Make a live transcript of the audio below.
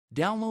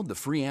Download the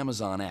free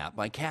Amazon app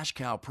by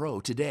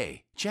CashCowPro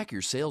today. Check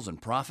your sales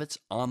and profits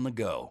on the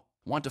go.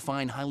 Want to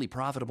find highly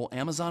profitable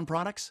Amazon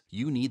products?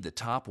 You need the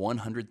top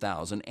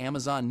 100,000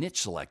 Amazon niche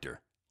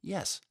selector.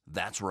 Yes,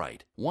 that's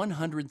right.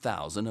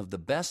 100,000 of the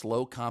best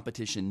low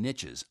competition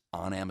niches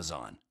on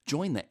Amazon.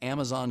 Join the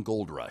Amazon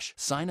Gold Rush.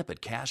 Sign up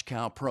at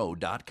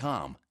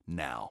CashCowPro.com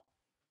now.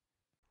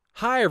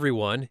 Hi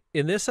everyone.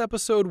 In this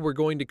episode, we're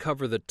going to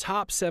cover the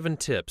top 7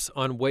 tips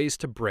on ways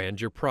to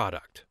brand your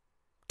product.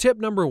 Tip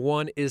number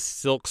 1 is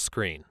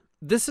silkscreen.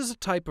 This is a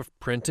type of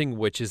printing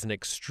which is an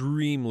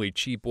extremely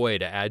cheap way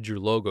to add your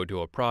logo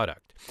to a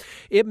product.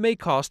 It may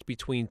cost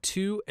between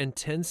 2 and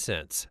 10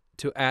 cents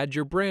to add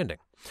your branding.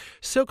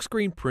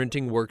 Silkscreen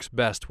printing works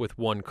best with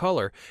one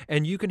color,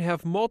 and you can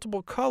have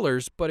multiple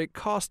colors, but it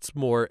costs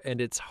more and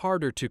it's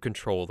harder to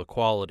control the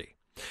quality.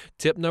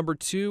 Tip number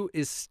 2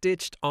 is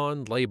stitched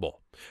on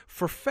label.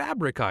 For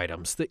fabric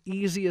items, the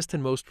easiest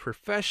and most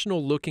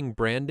professional looking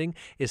branding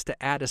is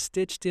to add a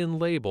stitched in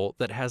label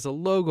that has a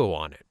logo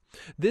on it.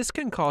 This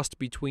can cost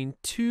between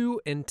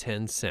 2 and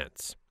 10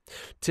 cents.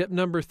 Tip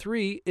number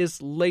 3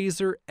 is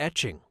laser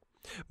etching.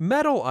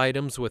 Metal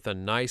items with a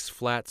nice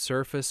flat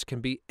surface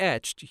can be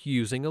etched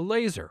using a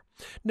laser.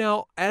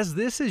 Now, as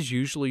this is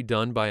usually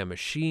done by a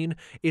machine,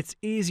 it's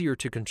easier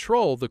to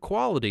control the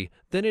quality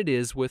than it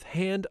is with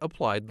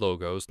hand-applied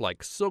logos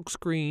like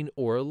silkscreen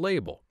or a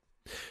label.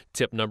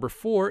 Tip number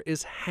 4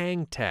 is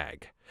hang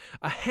tag.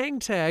 A hang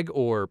tag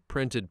or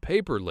printed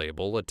paper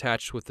label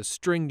attached with a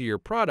string to your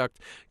product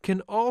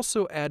can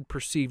also add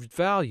perceived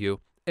value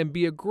and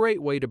be a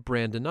great way to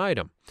brand an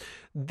item.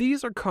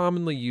 These are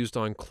commonly used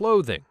on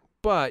clothing,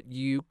 but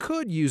you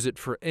could use it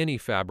for any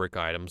fabric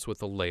items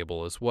with a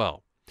label as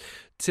well.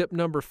 Tip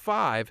number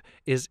 5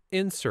 is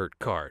insert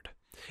card.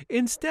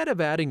 Instead of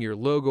adding your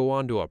logo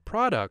onto a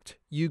product,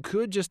 you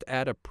could just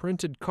add a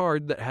printed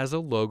card that has a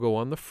logo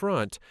on the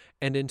front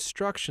and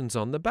instructions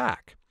on the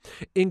back.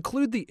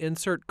 Include the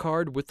insert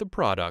card with the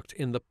product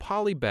in the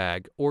poly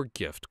bag or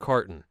gift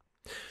carton.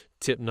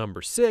 Tip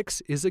number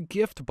 6 is a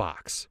gift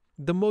box.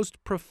 The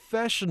most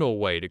professional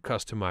way to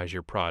customize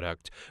your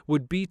product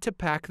would be to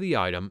pack the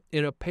item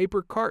in a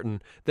paper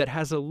carton that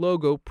has a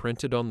logo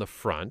printed on the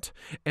front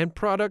and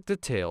product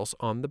details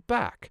on the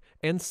back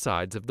and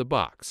sides of the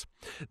box.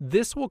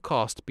 This will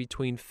cost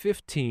between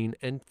 15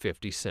 and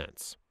 50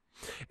 cents.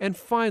 And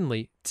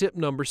finally, tip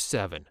number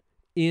 7,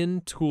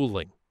 in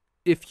tooling.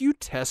 If you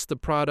test the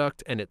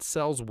product and it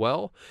sells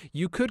well,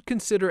 you could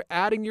consider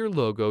adding your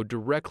logo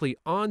directly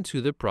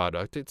onto the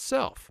product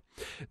itself.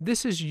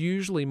 This is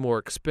usually more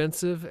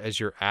expensive as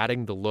you're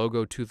adding the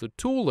logo to the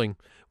tooling,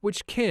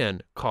 which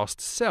can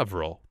cost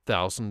several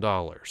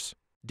 $1,000s.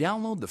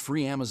 Download the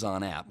free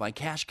Amazon app by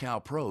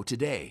CashCowPro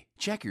today.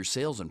 Check your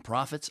sales and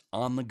profits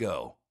on the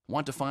go.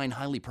 Want to find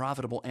highly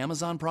profitable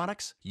Amazon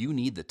products? You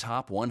need the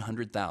top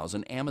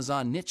 100,000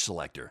 Amazon niche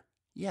selector.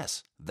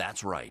 Yes,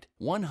 that's right.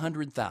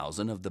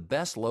 100,000 of the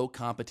best low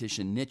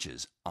competition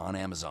niches on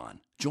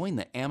Amazon. Join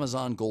the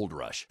Amazon Gold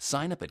Rush.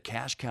 Sign up at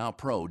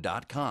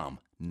CashCowPro.com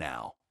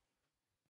now.